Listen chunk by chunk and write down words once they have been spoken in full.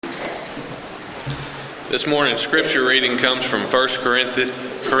This morning's scripture reading comes from 1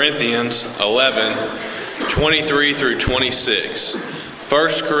 Corinthians 11, 23 through 26. 1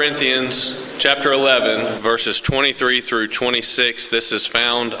 Corinthians chapter 11, verses 23 through 26. This is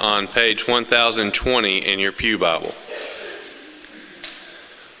found on page 1020 in your Pew Bible.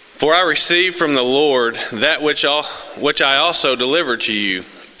 For I received from the Lord that which I also delivered to you,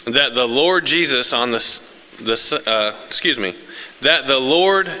 that the Lord Jesus on that the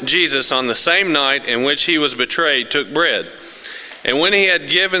Lord Jesus on the same night in which he was betrayed took bread. And when he had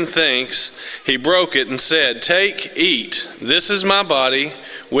given thanks, he broke it and said, "Take, eat, this is my body,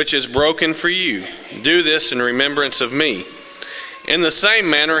 which is broken for you. Do this in remembrance of me." In the same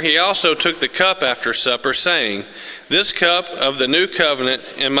manner he also took the cup after supper, saying, "This cup of the new covenant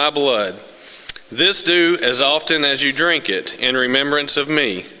in my blood. This do as often as you drink it in remembrance of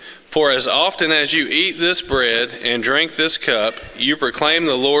me. For as often as you eat this bread and drink this cup, you proclaim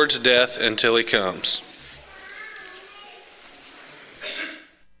the Lord's death until he comes."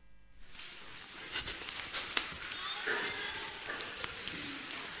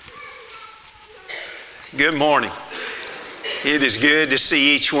 Good morning. It is good to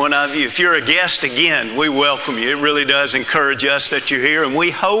see each one of you. If you're a guest, again, we welcome you. It really does encourage us that you're here, and we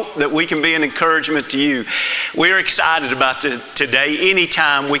hope that we can be an encouragement to you. We're excited about today.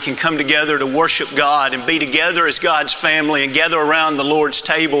 Anytime we can come together to worship God and be together as God's family and gather around the Lord's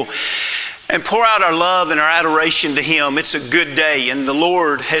table and pour out our love and our adoration to Him, it's a good day, and the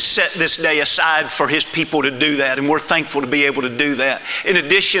Lord has set this day aside for His people to do that, and we're thankful to be able to do that. In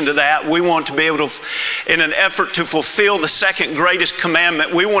addition to that, we want to be able to, in an effort to fulfill the second greatest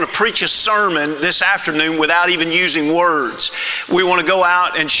commandment, we want to preach a sermon this afternoon without even using words. We want to go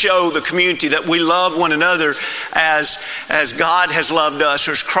out and show the community that we love one another as God has loved us,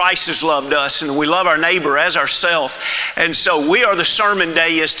 or as Christ has loved us, and we love our neighbor as ourselves. And so the sermon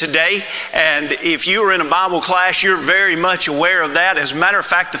day is today. And if you are in a Bible class, you're very much aware of that. As a matter of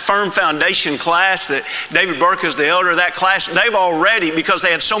fact, the Firm Foundation class that David Burke is the elder of that class, they've already, because they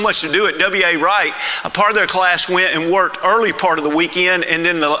had so much to do at W.A. Wright, a part of their class went and worked early part of the weekend, and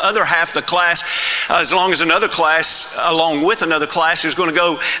then the other half of the class, along with another class, is going to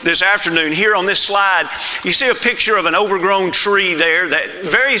go this afternoon. Here on this slide, you see a picture of an overgrown tree there that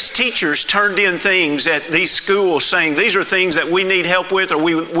various teachers turned in things at these schools saying these are things that we need help with, or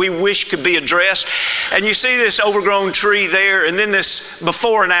we wish could be addressed. And you see this overgrown tree there, and then this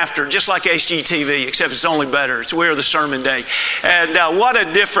before and after, just like HGTV, except it's only better. It's We're the Sermon Day. And what a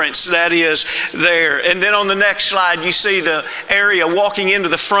difference that is there. And then on the next slide, you see the area walking into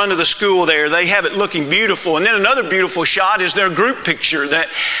the front of the school there. They have it looking beautiful. And then another beautiful shot is their group picture that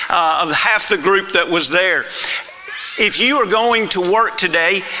of half the group that was there. If you are going to work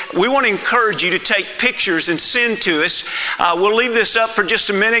today, we want to encourage you to take pictures and send to us. We'll leave this up for just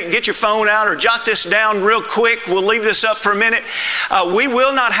a minute. Get your phone out or jot this down real quick. We'll leave this up for a minute. We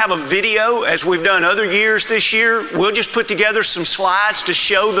will not have a video as we've done other years this year. We'll just put together some slides to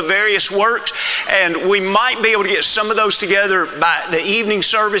show the various works, and we might be able to get some of those together by the evening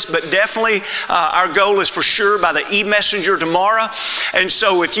service, but definitely our goal is for sure by the e-messenger tomorrow. And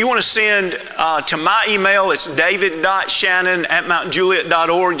so if you want to send to my email, it's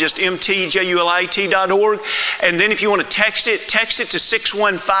david.shannon@mountjuliet.org, just mtjulit.org. And then if you want to text it to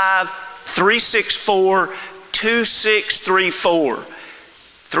 615-364-2634.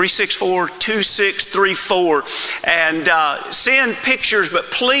 364-2634. And send pictures,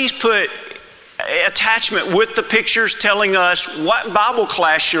 but please put attachment with the pictures telling us what Bible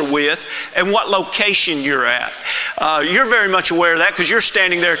class you're with and what location you're at. You're very much aware of that because you're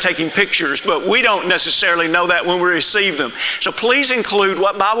standing there taking pictures, but we don't necessarily know that when we receive them. So please include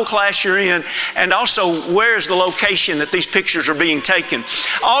what Bible class you're in, and also where's the location that these pictures are being taken.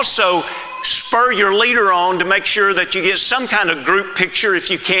 Also, spur your leader on to make sure that you get some kind of group picture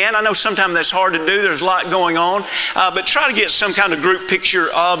if you can. I know sometimes that's hard to do. There's a lot going on. But try to get some kind of group picture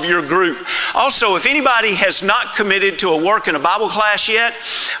of your group. Also, if anybody has not committed to a work in a Bible class yet,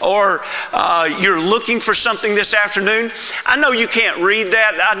 or you're looking for something this afternoon, I know you can't read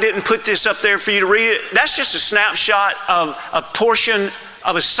that. I didn't put this up there for you to read it. That's just a snapshot of a portion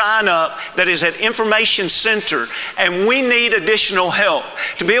of a sign up that is at Information Center, and we need additional help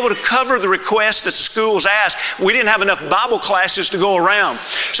to be able to cover the requests that the schools asked. We didn't have enough Bible classes to go around.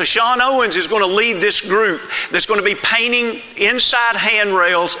 So Sean Owens is going to lead this group that's going to be painting inside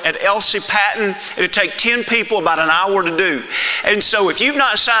handrails at Elsie Patton. It'll take 10 people about an hour to do. And so if you've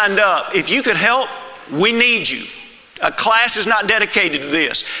not signed up, if you could help, we need you. A class is not dedicated to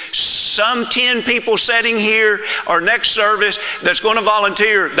this. Some 10 people sitting here or next service that's going to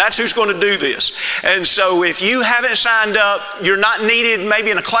volunteer, that's who's going to do this. And so if you haven't signed up, you're not needed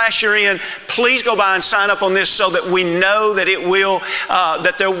maybe in a class you're in, please go by and sign up on this so that we know that it will,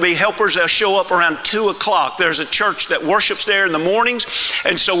 that there will be helpers that show up around 2 o'clock. There's a church that worships there in the mornings,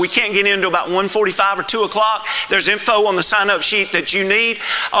 and so we can't get into about 1:45 or 2 o'clock. There's info on the sign-up sheet that you need.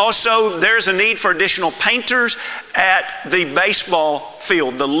 Also, there's a need for additional painters at the baseball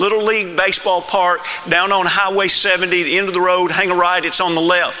field, the Little League baseball park down on Highway 70, the end of the road, hang a right, it's on the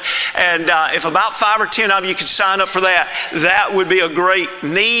left. And if about 5 or 10 of you could sign up for that, that would be a great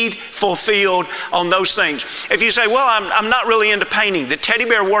need fulfilled on those things. If you say, well, I'm not really into painting, the Teddy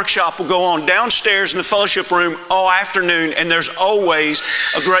Bear Workshop will go on downstairs in the fellowship room all afternoon, and there's always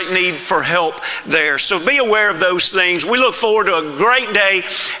a great need for help there. So be aware of those things. We look forward to a great day,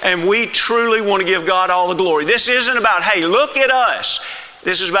 and we truly want to give God all the glory. This isn't about, hey, look at us.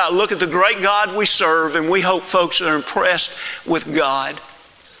 This is about look at the great God we serve, and we hope folks are impressed with God.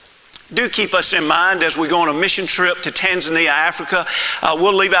 Do keep us in mind as we go on a mission trip to Tanzania, Africa.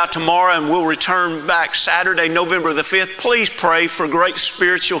 We'll leave out tomorrow and we'll return back Saturday, November the 5th. Please pray for great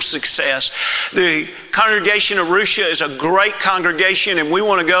spiritual success. The congregation of Arusha is a great congregation, and we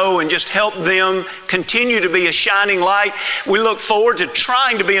want to go and just help them continue to be a shining light. We look forward to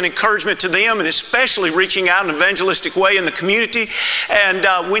trying to be an encouragement to them, and especially reaching out in an evangelistic way in the community.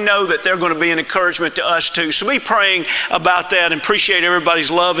 And we know that they're going to be an encouragement to us too. So be praying about that and appreciate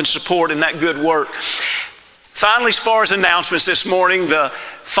everybody's love and support in that good work. Finally, as far as announcements this morning, the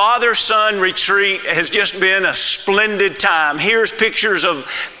Father-Son retreat has just been a splendid time. Here's pictures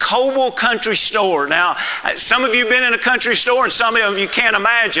of Coble Country Store. Now, some of you have been in a country store and some of you can't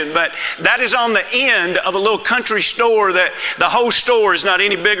imagine, but that is on the end of a little country store that the whole store is not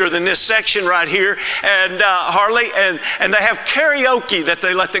any bigger than this section right here, and hardly, and they have karaoke that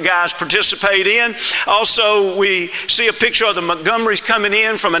they let the guys participate in. Also, we see a picture of the Montgomerys coming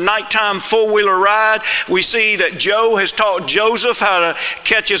in from a nighttime four-wheeler ride. We see that Joe has taught Joseph how to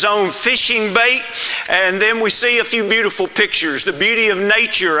catch his own fishing bait. And then we see a few beautiful pictures, the beauty of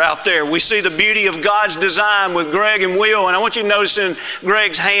nature out there. We see the beauty of God's design with Greg and Will. And I want you to notice in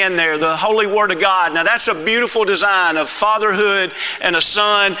Greg's hand there, the Holy Word of God. Now that's a beautiful design of fatherhood and a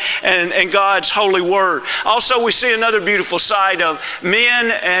son and God's holy word. Also, we see another beautiful sight of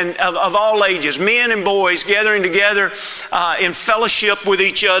men and of all ages, men and boys gathering together in fellowship with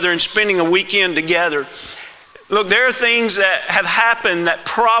each other and spending a weekend together. Look, there are things that have happened that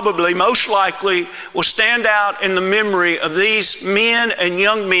probably, most likely, will stand out in the memory of these men and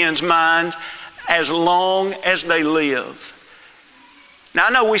young men's minds as long as they live. Now, I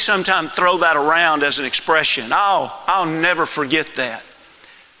know we sometimes throw that around as an expression. I'll never forget that.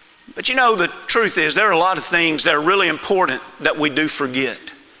 But you know, the truth is there are a lot of things that are really important that we do forget.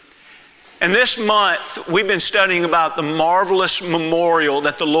 And this month, we've been studying about the marvelous memorial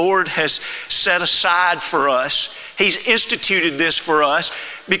that the Lord has set aside for us. He's instituted this for us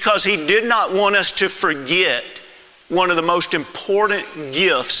because He did not want us to forget one of the most important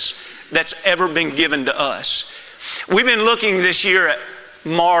gifts that's ever been given to us. We've been looking this year at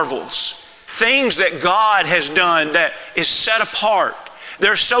marvels, things that God has done that is set apart.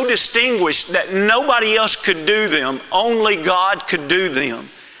 They're so distinguished that nobody else could do them. Only God could do them.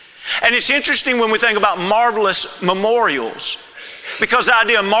 And it's interesting when we think about marvelous memorials, because the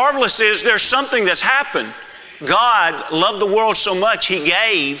idea of marvelous is there's something that's happened. God loved the world so much He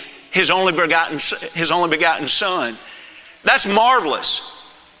gave His only begotten Son. That's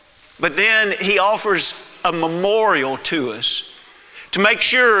marvelous. But then He offers a memorial to us to make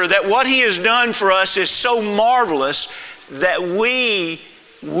sure that what He has done for us is so marvelous that we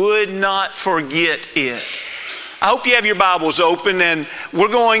would not forget it. I hope you have your Bibles open, and we're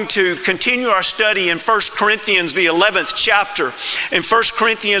going to continue our study in 1 Corinthians, the 11th chapter. In 1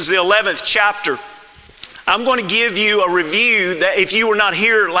 Corinthians, the 11th chapter, I'm going to give you a review that if you were not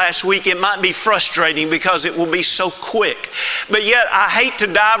here last week, it might be frustrating because it will be so quick. But yet, I hate to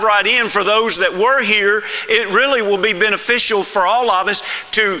dive right in for those that were here. It really will be beneficial for all of us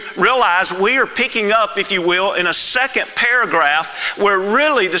to realize we are picking up, if you will, in a second paragraph where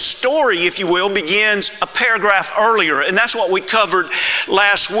really the story, if you will, begins a paragraph earlier. And that's what we covered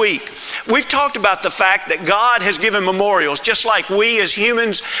last week. We've talked about the fact that God has given memorials, just like we as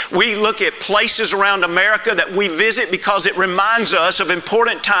humans, we look at places around America that we visit because it reminds us of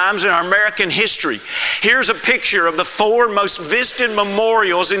important times in our American history. Here's a picture of the 4 most visited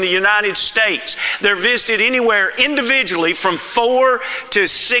memorials in the United States. They're visited anywhere individually from 4 to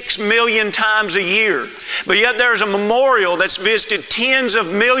 6 million times a year. But yet there's a memorial that's visited tens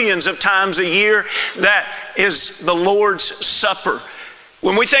of millions of times a year. That is the Lord's Supper.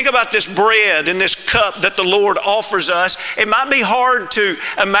 When we think about this bread and this cup that the Lord offers us, it might be hard to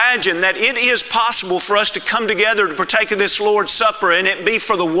imagine that it is possible for us to come together to partake of this Lord's Supper and it be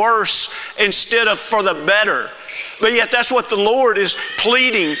for the worse instead of for the better. But yet that's what the Lord is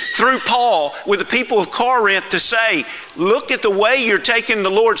pleading through Paul with the people of Corinth to say, look at the way you're taking the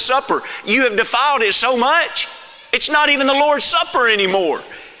Lord's Supper. You have defiled it so much, it's not even the Lord's Supper anymore.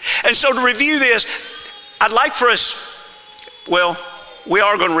 And so to review this, I'd like for us, we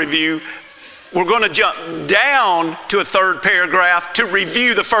are going to review. We're going to jump down to a third paragraph to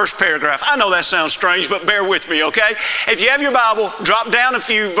review the first paragraph. I know that sounds strange, but bear with me, okay? If you have your Bible, drop down a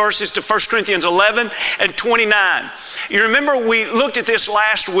few verses to 1 Corinthians 11 and 29. You remember we looked at this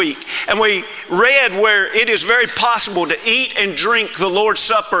last week, and we read where it is very possible to eat and drink the Lord's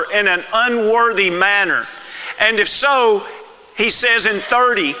Supper in an unworthy manner. And if so, he says in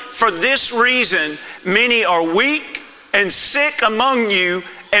 30, for this reason, many are weak and sick among you,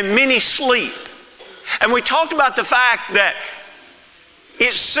 and many sleep. And we talked about the fact that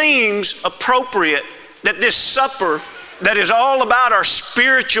it seems appropriate that this supper that is all about our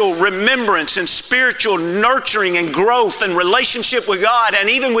spiritual remembrance and spiritual nurturing and growth and relationship with God and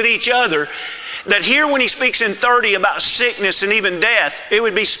even with each other, that here when he speaks in 30 about sickness and even death, it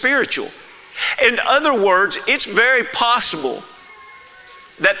would be spiritual. In other words, it's very possible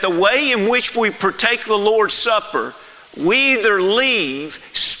that the way in which we partake the Lord's Supper, we either leave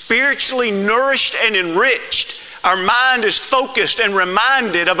spiritually nourished and enriched. Our mind is focused and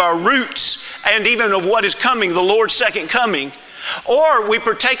reminded of our roots and even of what is coming, the Lord's second coming. Or we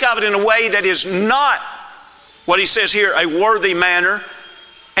partake of it in a way that is not, what he says here, a worthy manner,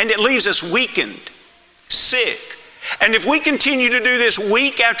 and it leaves us weakened, sick. And if we continue to do this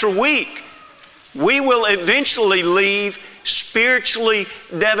week after week, we will eventually leave spiritually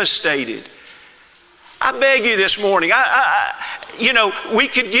devastated. I beg you this morning, we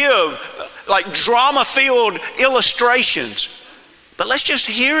could give like drama-filled illustrations, but let's just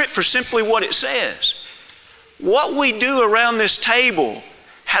hear it for simply what it says. What we do around this table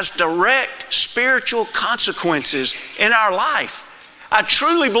has direct spiritual consequences in our life. I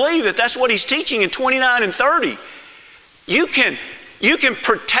truly believe that that's what he's teaching in 29 and 30. You can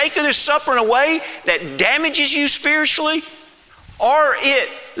partake of this supper in a way that damages you spiritually, or it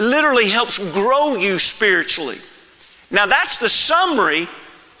literally helps grow you spiritually. Now that's the summary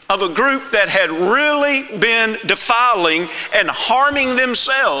of a group that had really been defiling and harming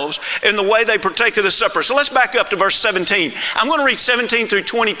themselves in the way they partake of the supper. So let's back up to verse 17. I'm going to read 17 through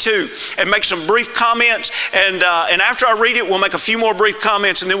 22 and make some brief comments. And after I read it, we'll make a few more brief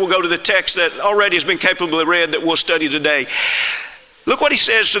comments, and then we'll go to the text that already has been capably read that we'll study today. Look what he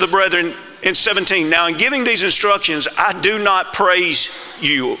says to the brethren in 17. Now, in giving these instructions, I do not praise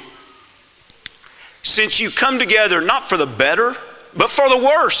you, since you come together not for the better, but for the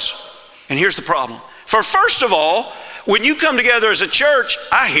worse. And here's the problem. For first of all, when you come together as a church,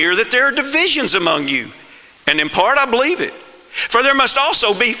 I hear that there are divisions among you. And in part, I believe it. For there must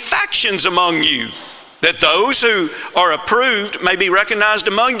also be factions among you, that those who are approved may be recognized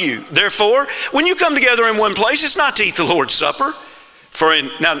among you. Therefore, when you come together in one place, it's not to eat the Lord's Supper.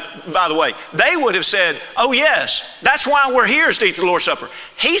 Now, by the way, they would have said, oh yes, that's why we're here is to eat the Lord's Supper.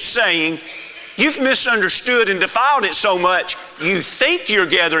 He's saying, you've misunderstood and defiled it so much, you think you're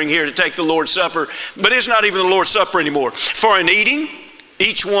gathering here to take the Lord's Supper, but it's not even the Lord's Supper anymore. For in eating,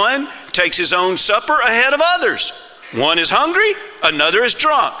 each one takes his own supper ahead of others. One is hungry, another is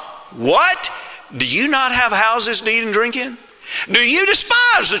drunk. What? Do you not have houses to eat and drink in? Do you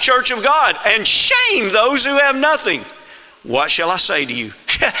despise the church of God and shame those who have nothing? What shall I say to you?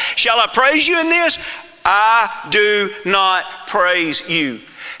 Shall I praise you in this? I do not praise you.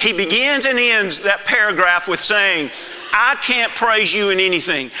 He begins and ends that paragraph with saying, I can't praise you in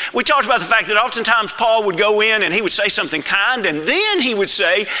anything. We talked about the fact that oftentimes Paul would go in and he would say something kind, and then he would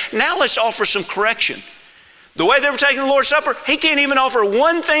say, now let's offer some correction. The way they were taking the Lord's Supper, he can't even offer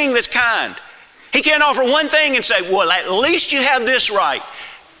one thing that's kind. He can't offer one thing and say, well, at least you have this right.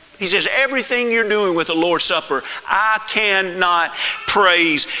 He says, everything you're doing with the Lord's Supper, I cannot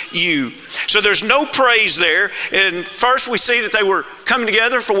praise you. So there's no praise there. And first we see that they were coming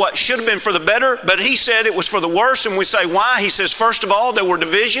together for what should have been for the better, but he said it was for the worse. And we say, why? He says, first of all, there were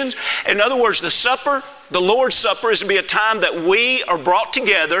divisions. In other words, the supper, the Lord's Supper, is to be a time that we are brought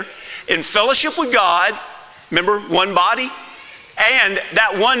together in fellowship with God. Remember, one body? And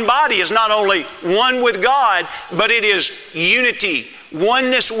that one body is not only one with God, but it is unity,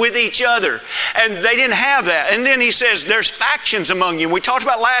 oneness with each other. And they didn't have that. And then he says there's factions among you. And we talked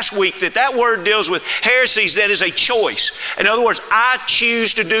about last week that word deals with heresies. That is a choice. In other words, I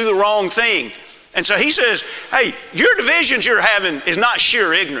choose to do the wrong thing. And so he says, hey, your divisions you're having is not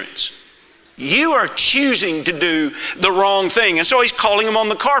sheer ignorance. You are choosing to do the wrong thing. And so he's calling them on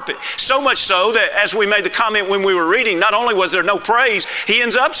the carpet. So much so that, as we made the comment when we were reading, not only was there no praise, he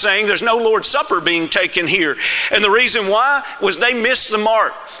ends up saying there's no Lord's Supper being taken here. And the reason why was they missed the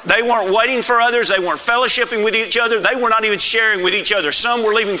mark. They weren't waiting for others. They weren't fellowshipping with each other. They were not even sharing with each other. Some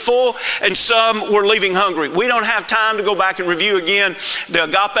were leaving full and some were leaving hungry. We don't have time to go back and review again the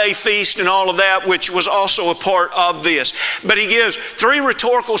agape feast and all of that, which was also a part of this. But he gives 3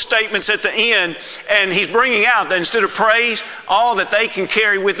 rhetorical statements at the end, and he's bringing out that instead of praise, all that they can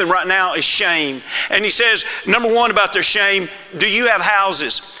carry with them right now is shame. And he says, number 1 about their shame, do you have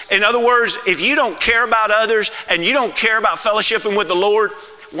houses? In other words, if you don't care about others and you don't care about fellowshipping with the Lord,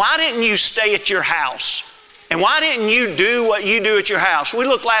 why didn't you stay at your house? And why didn't you do what you do at your house? We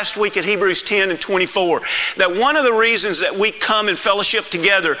looked last week at Hebrews 10 and 24, that one of the reasons that we come and fellowship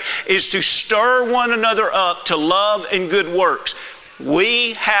together is to stir one another up to love and good works.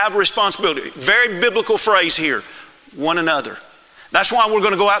 We have responsibility. Very biblical phrase here, one another. That's why we're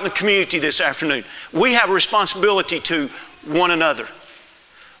going to go out in the community this afternoon. We have a responsibility to one another.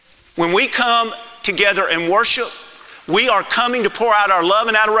 When we come together and worship, we are coming to pour out our love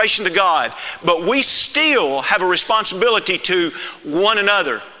and adoration to God, but we still have a responsibility to one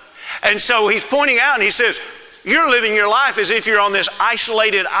another. And so he's pointing out and he says, you're living your life as if you're on this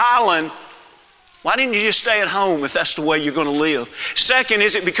isolated island. Why didn't you just stay at home if that's the way you're going to live? Second,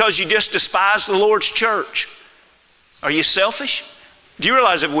 is it because you just despise the Lord's church? Are you selfish? Do you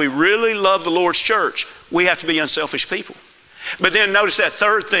realize if we really love the Lord's church, we have to be unselfish people? But then notice that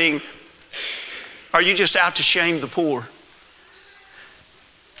third thing. Are you just out to shame the poor?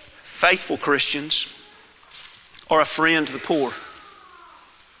 Faithful Christians are a friend to the poor.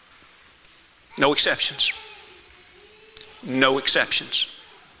 No exceptions. No exceptions.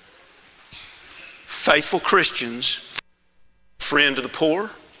 Faithful Christians, friend to the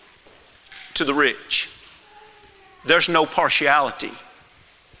poor, to the rich. There's no partiality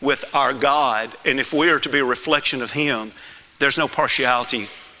with our God. And if we are to be a reflection of Him, there's no partiality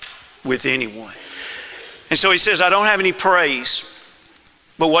with anyone. And so he says, I don't have any praise.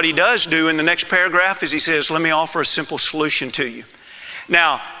 But what he does do in the next paragraph is he says, let me offer a simple solution to you.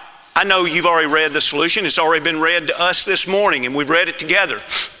 Now, I know you've already read the solution. It's already been read to us this morning, and we've read it together.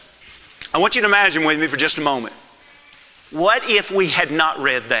 I want you to imagine with me for just a moment. What if we had not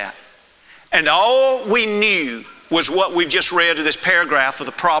read that? And all we knew was what we've just read of this paragraph of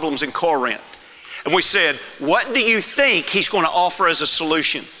the problems in Corinth. And we said, what do you think he's going to offer as a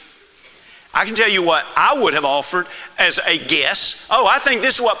solution? I can tell you what I would have offered as a guess. Oh, I think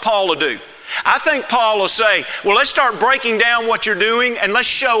this is what Paul will do. I think Paul will say, well, let's start breaking down what you're doing and let's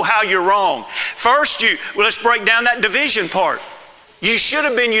show how you're wrong. First, let's break down that division part. You should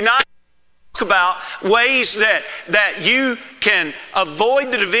have been united. Talk about ways that you can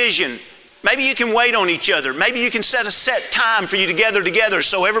avoid the division. Maybe you can wait on each other. Maybe you can set a set time for you to gather together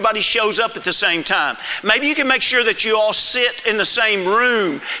so everybody shows up at the same time. Maybe you can make sure that you all sit in the same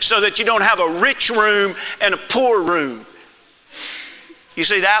room so that you don't have a rich room and a poor room. You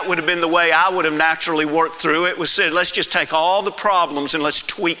see, that would have been the way I would have naturally worked through it, was said, let's just take all the problems and let's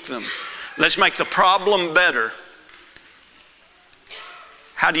tweak them. Let's make the problem better.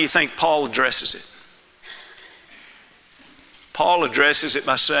 How do you think Paul addresses it? Paul addresses it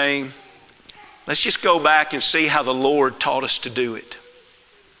by saying, let's just go back and see how the Lord taught us to do it.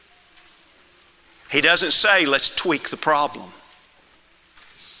 He doesn't say, let's tweak the problem.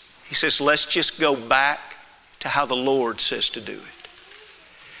 He says, let's just go back to how the Lord says to do it.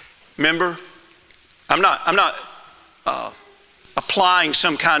 Remember, I'm not applying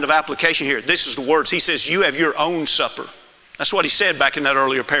some kind of application here. This is the words. He says, you have your own supper. That's what he said back in that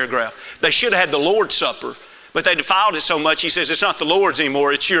earlier paragraph. They should have had the Lord's Supper, but they defiled it so much, he says, it's not the Lord's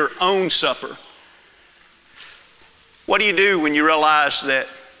anymore, it's your own supper. What do you do when you realize that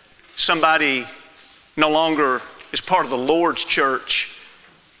somebody no longer is part of the Lord's church?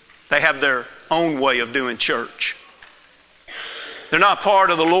 They have their own way of doing church. They're not part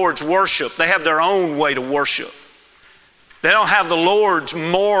of the Lord's worship. They have their own way to worship. They don't have the Lord's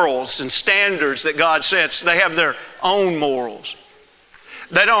morals and standards that God sets. They have their own morals.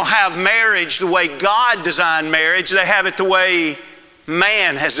 They don't have marriage the way God designed marriage. They have it the way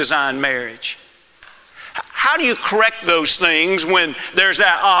man has designed marriage. How do you correct those things when there's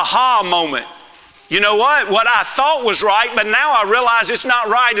that aha moment? You know what? What I thought was right, but now I realize it's not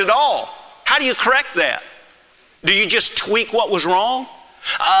right at all. How do you correct that? Do you just tweak what was wrong?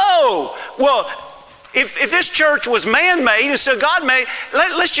 Oh, well, if this church was man-made instead of God-made,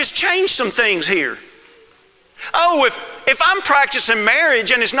 let's just change some things here. Oh, if I'm practicing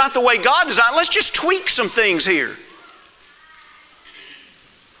marriage and it's not the way God designed, let's just tweak some things here.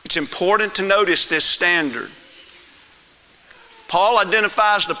 It's important to notice this standard. Paul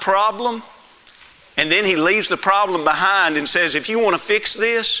identifies the problem, and then he leaves the problem behind and says, if you want to fix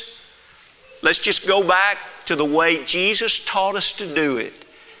this, let's just go back to the way Jesus taught us to do it,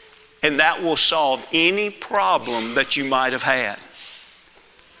 and that will solve any problem that you might have had.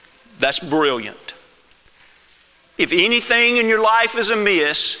 That's brilliant. If anything in your life is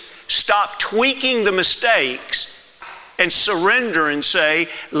amiss, stop tweaking the mistakes and surrender and say,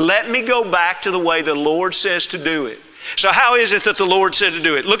 let me go back to the way the Lord says to do it. So how is it that the Lord said to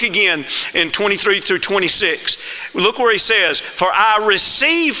do it? Look again in 23 through 26. Look where he says, for I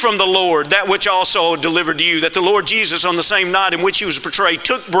received from the Lord that which also delivered to you, that the Lord Jesus on the same night in which he was betrayed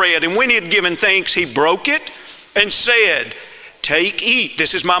took bread, and when he had given thanks, he broke it and said, take, eat,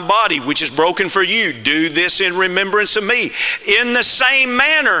 this is my body which is broken for you. Do this in remembrance of me. In the same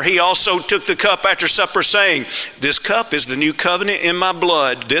manner he also took the cup after supper, saying, this cup is the new covenant in my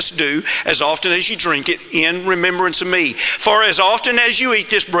blood. This do as often as you drink it in remembrance of me. For as often as you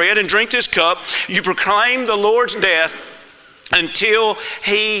eat this bread and drink this cup, you proclaim the Lord's death until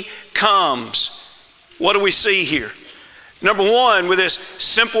he comes. What do we see here? Number one, with this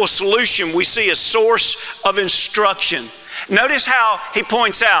simple solution, we see a source of instruction. Notice how he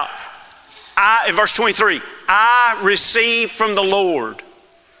points out, in verse 23, I received from the Lord.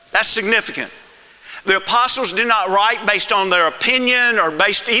 That's significant. The apostles did not write based on their opinion or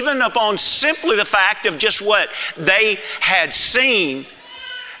based even upon simply the fact of just what they had seen.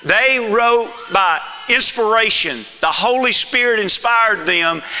 They wrote by inspiration. The Holy Spirit inspired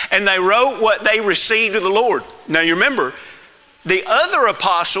them, and they wrote what they received of the Lord. Now you remember, the other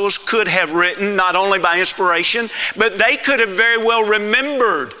apostles could have written not only by inspiration, but they could have very well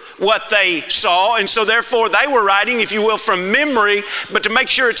remembered what they saw, and so therefore they were writing, if you will, from memory, but to make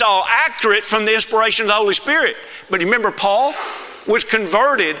sure it's all accurate from the inspiration of the Holy Spirit. But remember, Paul was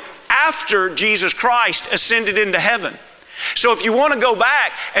converted after Jesus Christ ascended into heaven. So if you want to go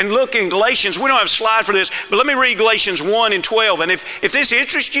back and look in Galatians, we don't have a slide for this, but let me read Galatians 1 and 12. And if this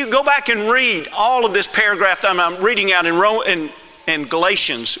interests you, go back and read all of this paragraph that I'm reading out in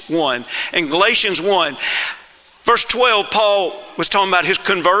Galatians 1. In Galatians 1, verse 12, Paul was talking about his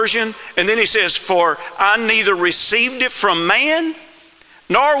conversion. And then he says, for I neither received it from man,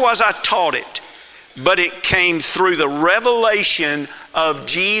 nor was I taught it, but it came through the revelation of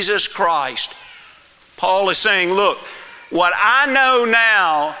Jesus Christ. Paul is saying, look, what I know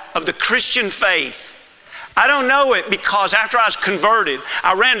now of the Christian faith, I don't know it because after I was converted,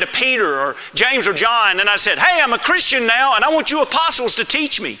 I ran to Peter or James or John and I said, hey, I'm a Christian now and I want you apostles to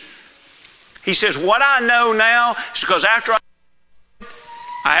teach me. He says, what I know now is because after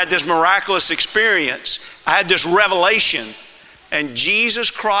I had this miraculous experience, I had this revelation, and Jesus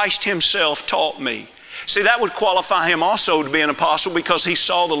Christ himself taught me. See, that would qualify him also to be an apostle because he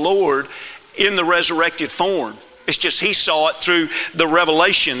saw the Lord in the resurrected form. It's just he saw it through the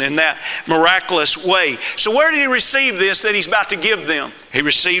revelation in that miraculous way. So where did he receive this that he's about to give them? He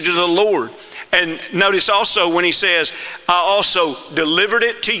received it of the Lord. And notice also when he says, I also delivered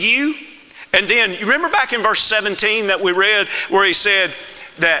it to you. And then, you remember back in verse 17 that we read where he said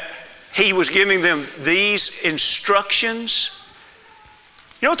that he was giving them these instructions?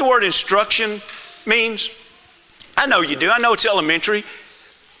 You know what the word instruction means? I know you do. I know it's elementary.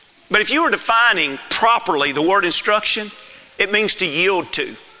 But if you were defining properly the word instruction, it means to yield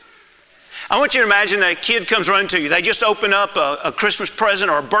to. I want you to imagine that a kid comes running to you. They just open up a Christmas present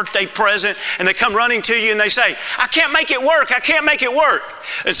or a birthday present, and they come running to you and they say, I can't make it work, I can't make it work.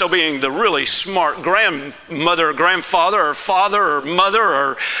 And so being the really smart grandmother or grandfather or father or mother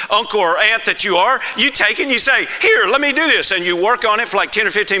or uncle or aunt that you are, you take it and you say, here, let me do this. And you work on it for like 10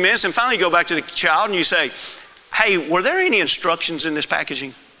 or 15 minutes, and finally you go back to the child and you say, hey, were there any instructions in this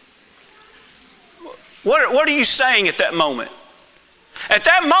packaging? What are you saying at that moment? At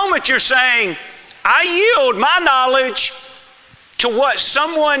that moment you're saying, I yield my knowledge to what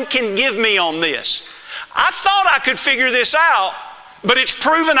someone can give me on this. I thought I could figure this out, but it's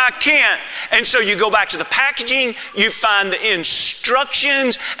proven I can't. And so you go back to the packaging, you find the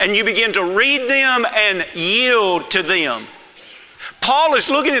instructions, and you begin to read them and yield to them. Paul is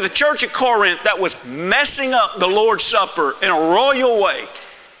looking at the church at Corinth that was messing up the Lord's Supper in a royal way.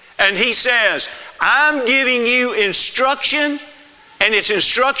 And he says, I'm giving you instruction, and it's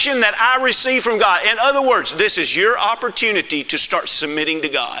instruction that I receive from God. In other words, this is your opportunity to start submitting to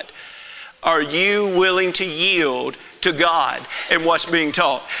God. Are you willing to yield to God and what's being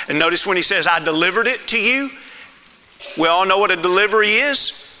taught? And notice when he says, I delivered it to you. We all know what a delivery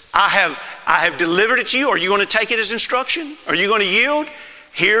is. I have delivered it to you. Are you going to take it as instruction? Are you going to yield?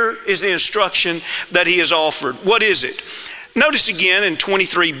 Here is the instruction that he has offered. What is it? Notice again in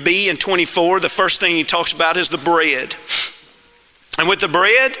 23b and 24, the first thing he talks about is the bread. And with the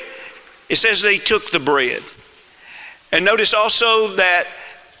bread, it says they took the bread. And notice also that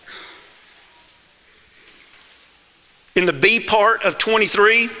in the B part of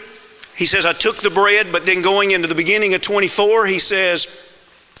 23, he says, I took the bread, but then going into the beginning of 24, he says,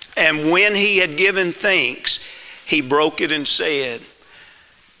 and when he had given thanks, he broke it and said.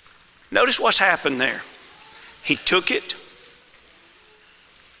 Notice what's happened there. He took it,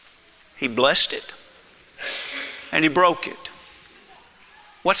 he blessed it, and he broke it.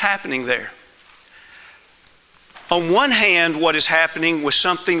 What's happening there? On one hand, what is happening was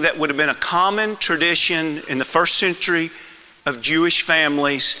something that would have been a common tradition in the first century of Jewish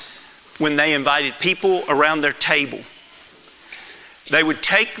families when they invited people around their table. They would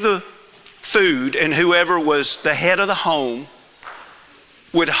take the food, and whoever was the head of the home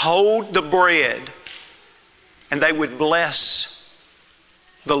would hold the bread, and they would bless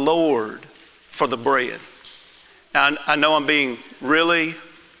the Lord for the bread. Now, I know I'm being really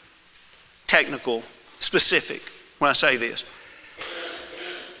technical, specific when I say this.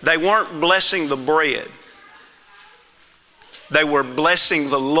 They weren't blessing the bread. They were blessing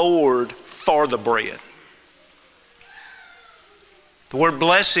the Lord for the bread. The word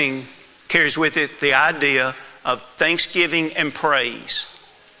blessing carries with it the idea of thanksgiving and praise.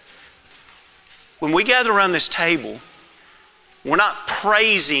 When we gather around this table, we're not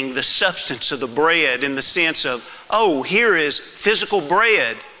praising the substance of the bread in the sense of, oh, here is physical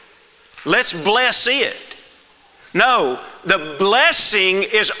bread. Let's bless it. No, the blessing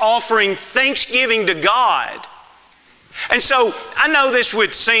is offering thanksgiving to God. And so I know this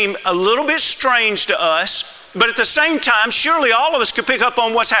would seem a little bit strange to us, but at the same time, surely all of us could pick up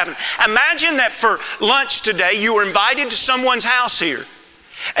on what's happening. Imagine that for lunch today, you were invited to someone's house here.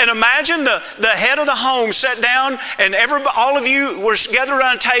 And imagine the head of the home sat down and all of you were gathered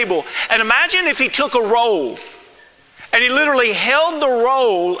around a table. And imagine if he took a roll and he literally held the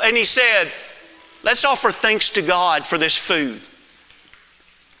roll and he said, let's offer thanks to God for this food.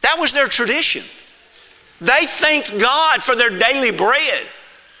 That was their tradition. They thanked God for their daily bread.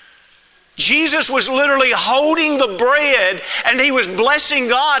 Jesus was literally holding the bread and he was blessing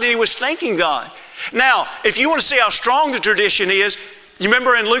God and he was thanking God. Now, if you want to see how strong the tradition is, you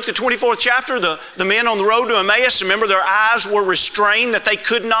remember in Luke the 24th chapter, the men on the road to Emmaus, remember their eyes were restrained that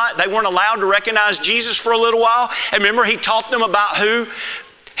they weren't allowed to recognize Jesus for a little while. And remember he taught them about who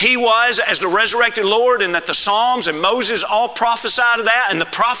he was as the resurrected Lord, and that the Psalms and Moses all prophesied of that, and the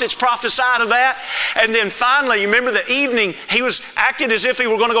prophets prophesied of that. And then finally, you remember the evening, he was acted as if he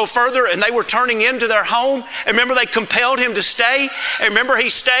were going to go further, and they were turning into their home. And remember they compelled him to stay. And remember he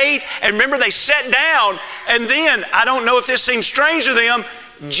stayed. And remember they sat down. And then, I don't know if this seems strange to them,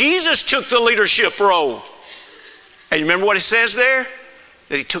 Jesus took the leadership role. And you remember what it says there?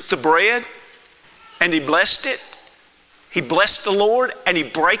 That he took the bread and he blessed it. He blessed the Lord and he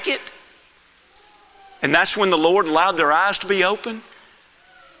broke it. And that's when the Lord allowed their eyes to be open.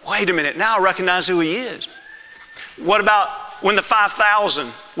 Wait a minute, now I recognize who he is. What about when the 5,000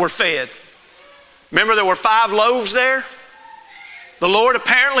 were fed? Remember there were 5 loaves there? The Lord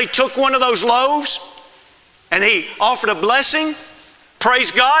apparently took one of those loaves and he offered a blessing.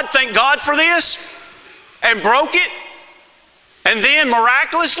 Praise God, thank God for this. And broke it. And then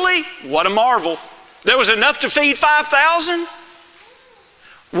miraculously, what a marvel, there was enough to feed 5,000?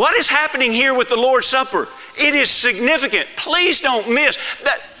 What is happening here with the Lord's Supper? It is significant. Please don't miss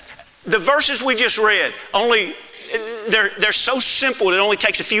that. The verses we just read, they're so simple it only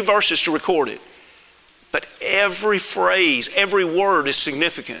takes a few verses to record it. But every phrase, every word is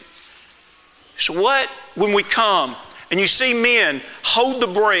significant. So when we come and you see men hold the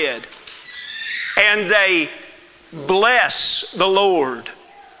bread and they bless the Lord,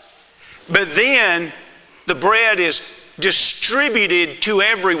 but then the bread is distributed to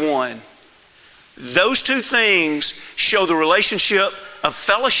everyone. Those two things show the relationship of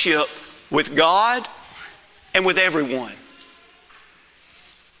fellowship with God and with everyone.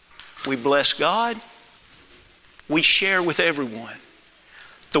 we bless God, we share with everyone.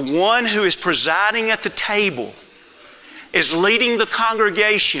 The one who is presiding at the table is leading the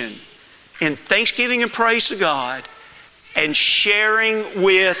congregation in thanksgiving and praise to God and sharing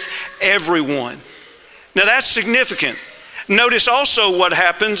with everyone. Now that's significant. Notice also what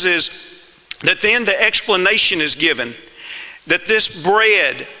happens is that then the explanation is given that this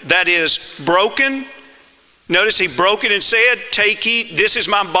bread that is broken, notice he broke it and said, "Take, eat, this is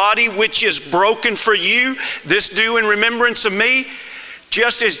my body which is broken for you. This do in remembrance of me."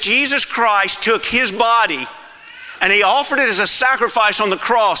 Just as Jesus Christ took his body and he offered it as a sacrifice on the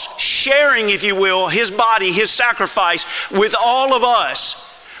cross, sharing, if you will, his body, his sacrifice with all of us,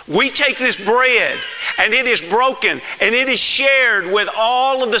 we take this bread and it is broken and it is shared with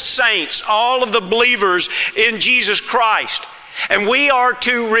all of the saints, all of the believers in Jesus Christ. And we are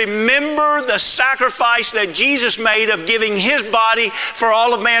to remember the sacrifice that Jesus made of giving his body for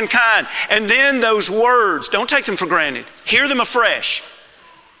all of mankind. And then those words, don't take them for granted. Hear them afresh.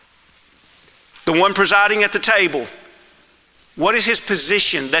 The one presiding at the table, what is his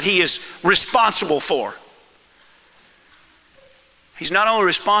position that he is responsible for? He's not only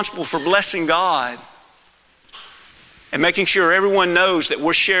responsible for blessing God and making sure everyone knows that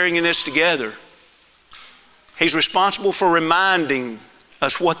we're sharing in this together. He's responsible for reminding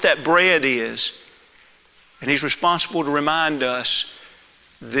us what that bread is. And he's responsible to remind us,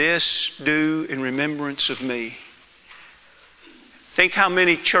 "This do in remembrance of me." Think how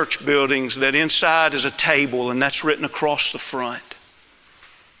many church buildings that inside is a table and that's written across the front.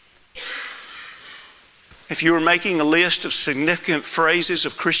 If you were making a list of significant phrases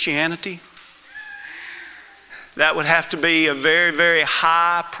of Christianity, that would have to be a very, very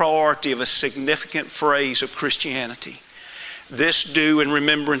high priority of a significant phrase of Christianity. "This do in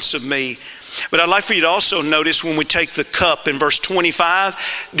remembrance of me." But I'd like for you to also notice when we take the cup in verse 25,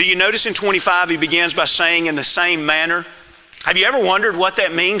 do you notice in 25 he begins by saying "in the same manner"? Have you ever wondered what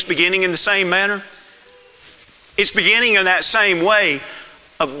that means, beginning in the same manner? It's beginning in that same way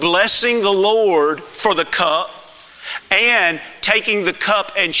of blessing the Lord for the cup and taking the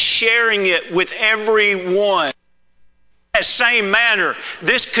cup and sharing it with everyone. In that same manner,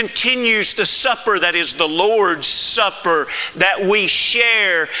 this continues the supper that is the Lord's Supper that we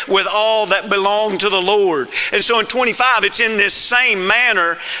share with all that belong to the Lord. And so in 25, it's in this same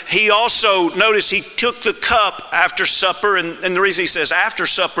manner. He also, notice he took the cup after supper, and the reason he says after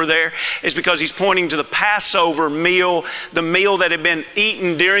supper there is because he's pointing to the Passover meal, the meal that had been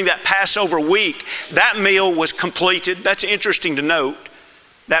eaten during that Passover week. That meal was completed. That's interesting to note.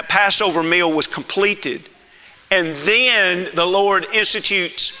 That Passover meal was completed. And then the Lord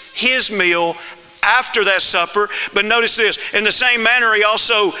institutes his meal after that supper. But notice this, in the same manner he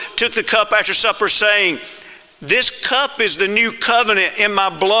also took the cup after supper saying, "This cup is the new covenant in my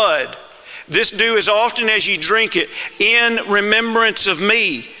blood. This do as often as ye drink it in remembrance of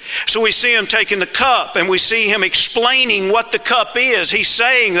me." So we see him taking the cup and we see him explaining what the cup is. He's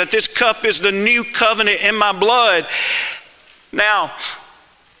saying that this cup is the new covenant in my blood. Now,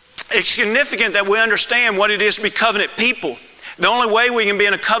 it's significant that we understand what it is to be covenant people. The only way we can be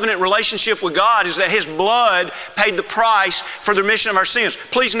in a covenant relationship with God is that his blood paid the price for the remission of our sins.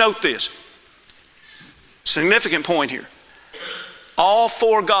 Please note this. Significant point here. All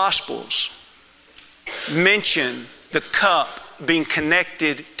four Gospels mention the cup being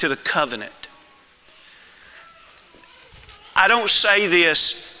connected to the covenant. I don't say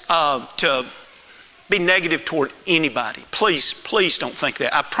this to be negative toward anybody. Please don't think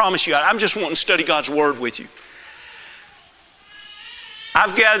that. I promise you, I'm just wanting to study God's Word with you.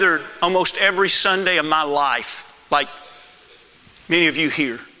 I've gathered almost every Sunday of my life, like many of you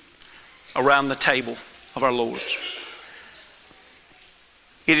here, around the table of our Lord's.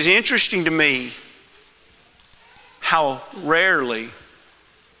 It is interesting to me how rarely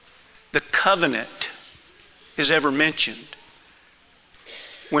the covenant is ever mentioned,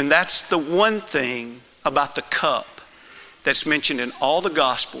 when that's the one thing about the cup that's mentioned in all the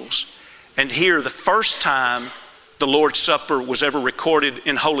Gospels. And here, the first time the Lord's Supper was ever recorded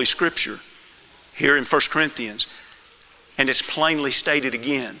in Holy Scripture, here in 1 Corinthians, and it's plainly stated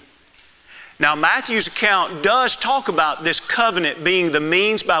again. Now, Matthew's account does talk about this covenant being the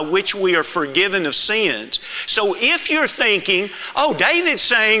means by which we are forgiven of sins. So if you're thinking, "Oh, David's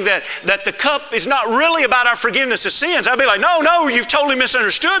saying that the cup is not really about our forgiveness of sins," I'd be like, no, you've totally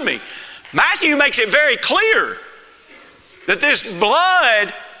misunderstood me. Matthew makes it very clear that this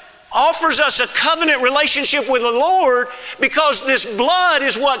blood offers us a covenant relationship with the Lord, because this blood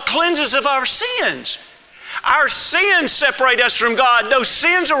is what cleanses of our sins. Our sins separate us from God. Those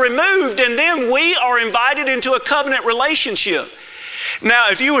sins are removed, and then we are invited into a covenant relationship. Now,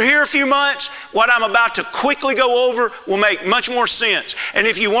 if you were here a few months, what I'm about to quickly go over will make much more sense. And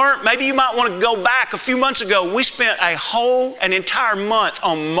if you weren't, maybe you might want to go back. A few months ago, we spent an entire month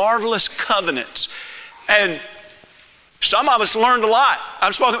on marvelous covenants. And some of us learned a lot.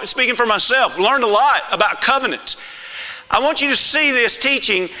 I'm speaking for myself, learned a lot about covenants. I want you to see this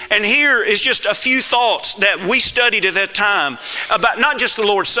teaching, and here is just a few thoughts that we studied at that time about not just the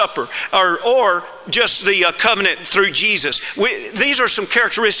Lord's Supper or just the covenant through Jesus. These are some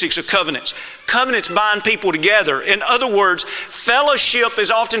characteristics of covenants. Covenants bind people together. In other words, fellowship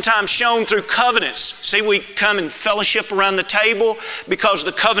is oftentimes shown through covenants. See, we come and fellowship around the table because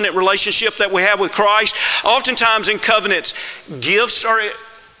of the covenant relationship that we have with Christ. Oftentimes in covenants, gifts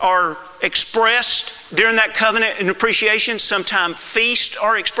are expressed during that covenant in appreciation. Sometimes feasts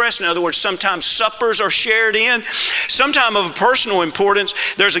are expressed. In other words, sometimes suppers are shared in. Sometimes of personal importance,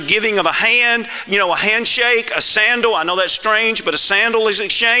 there's a giving of a hand, a handshake, a sandal. I know that's strange, but a sandal is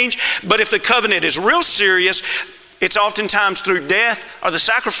exchanged. But if the covenant is real serious, it's oftentimes through death or the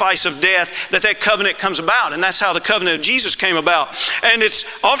sacrifice of death that covenant comes about. And that's how the covenant of Jesus came about. And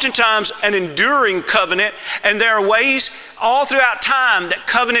it's oftentimes an enduring covenant. And there are ways all throughout time that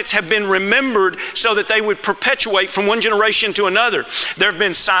covenants have been remembered so that they would perpetuate from one generation to another. There have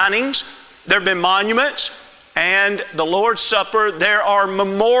been signings, there have been monuments, and the Lord's Supper, there are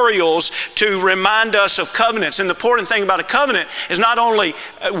memorials to remind us of covenants. And the important thing about a covenant is not only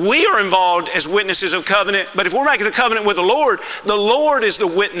we are involved as witnesses of covenant, but if we're making a covenant with the Lord is the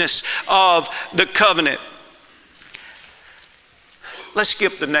witness of the covenant. Let's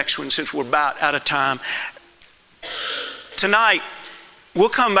skip the next one since we're about out of time. Tonight, we'll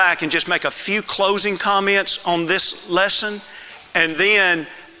come back and just make a few closing comments on this lesson, and then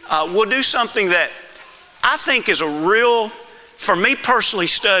we'll do something that I think is for me personally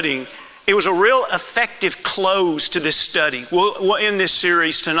studying, it was a real effective close to this study. We'll end this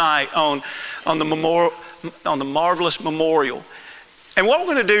series tonight on the marvelous memorial. And what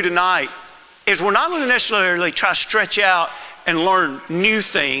we're going to do tonight is we're not going to necessarily try to stretch out and learn new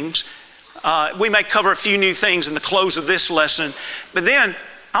things. We may cover a few new things in the close of this lesson, but then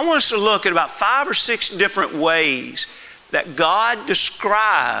I want us to look at about 5 or 6 different ways that God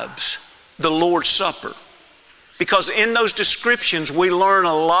describes the Lord's Supper. Because in those descriptions, we learn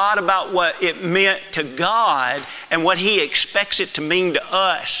a lot about what it meant to God and what He expects it to mean to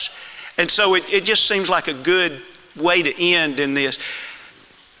us. And so it just seems like a good way to end in this.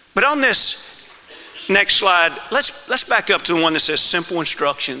 But on this next slide, let's back up to the one that says simple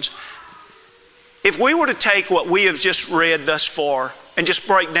instructions. If we were to take what we have just read thus far and just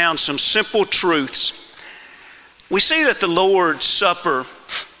break down some simple truths, we see that the Lord's Supper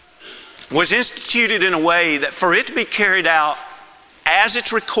was instituted in a way that for it to be carried out as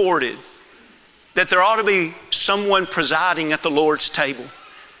it's recorded, that there ought to be someone presiding at the Lord's table.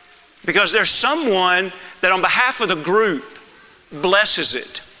 Because there's someone that on behalf of the group blesses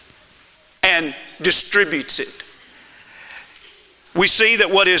it and distributes it. We see that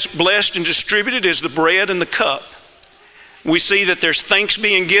what is blessed and distributed is the bread and the cup. We see that there's thanks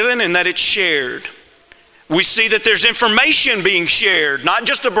being given and that it's shared. We see that there's information being shared, not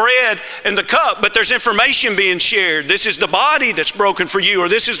just the bread and the cup, but there's information being shared. This is the body that's broken for you, or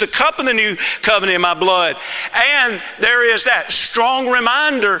this is the cup in the new covenant in my blood. And there is that strong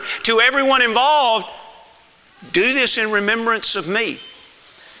reminder to everyone involved, do this in remembrance of me.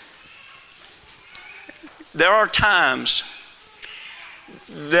 There are times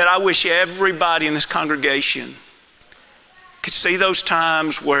that I wish everybody in this congregation could see those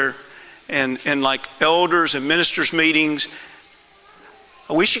times where in like elders and ministers meetings,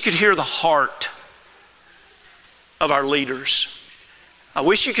 I wish you could hear the heart of our leaders. I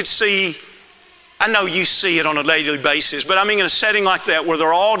wish you could see, I know you see it on a daily basis, but I mean in a setting like that where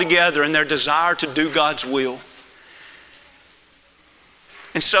they're all together in their desire to do God's will.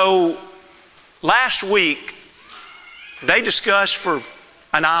 And so last week, they discussed for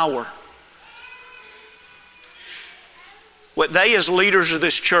an hour what they as leaders of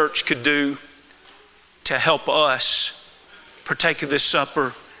this church could do to help us partake of this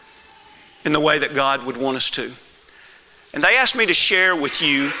supper in the way that God would want us to. And they asked me to share with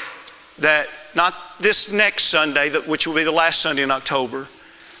you that not this next Sunday, which will be the last Sunday in October,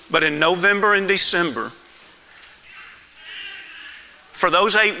 but in November and December, for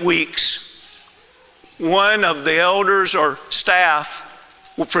those 8 weeks, one of the elders or staff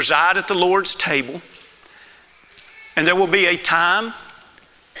will preside at the Lord's table. And there will be a time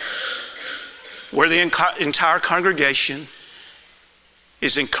where the entire congregation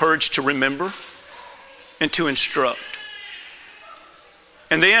is encouraged to remember and to instruct.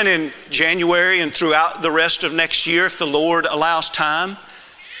 And then in January and throughout the rest of next year, if the Lord allows time,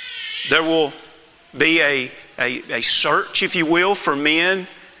 there will be a search, if you will, for men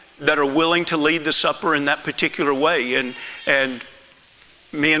that are willing to lead the supper in that particular way. And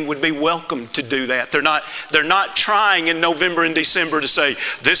men would be welcome to do that. They're not trying in November and December to say,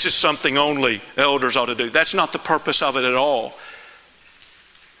 this is something only elders ought to do. That's not the purpose of it at all.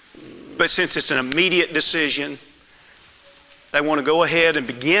 But since it's an immediate decision, they want to go ahead and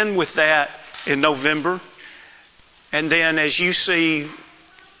begin with that in November. And then as you see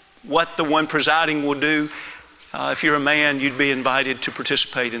what the one presiding will do, if you're a man, you'd be invited to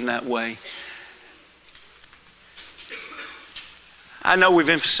participate in that way. I know we've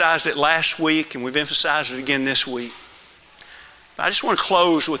emphasized it last week and we've emphasized it again this week. But I just want to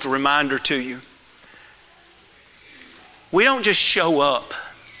close with a reminder to you. We don't just show up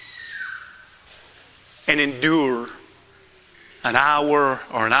and endure an hour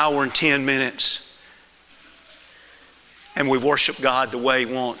or an hour and 10 minutes and we worship God the way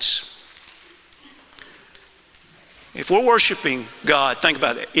He wants. If we're worshiping God, think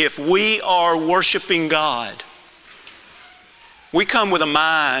about it. If we are worshiping God, we come with a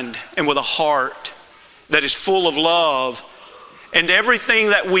mind and with a heart that is full of love, and everything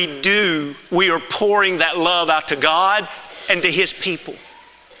that we do, we are pouring that love out to God and to His people.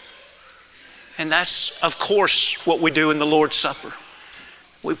 And that's, of course, what we do in the Lord's Supper.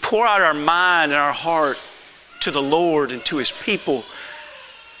 We pour out our mind and our heart to the Lord and to His people.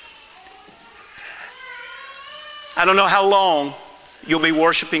 I don't know how long you'll be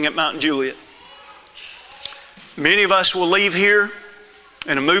worshiping at Mount Juliet. Many of us will leave here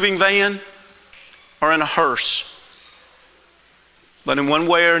in a moving van or in a hearse. But in one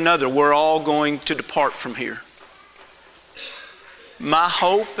way or another, we're all going to depart from here. My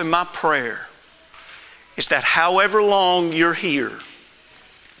hope and my prayer is that however long you're here,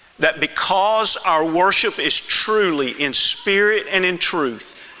 that because our worship is truly in spirit and in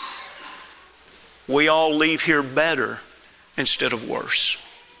truth, we all leave here better instead of worse.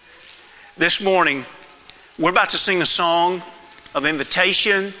 This morning, we're about to sing a song of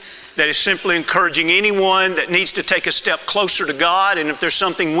invitation that is simply encouraging anyone that needs to take a step closer to God. And if there's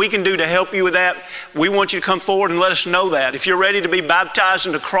something we can do to help you with that, we want you to come forward and let us know that. If you're ready to be baptized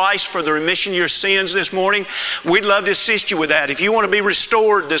into Christ for the remission of your sins this morning, we'd love to assist you with that. If you want to be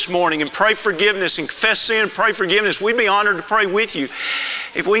restored this morning and pray forgiveness and confess sin, pray forgiveness, we'd be honored to pray with you.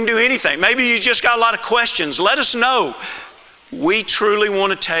 If we can do anything, maybe you just got a lot of questions, let us know. We truly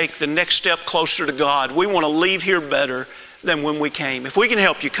want to take the next step closer to God. We want to leave here better than when we came. If we can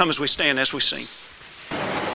help you, come as we stand as we sing.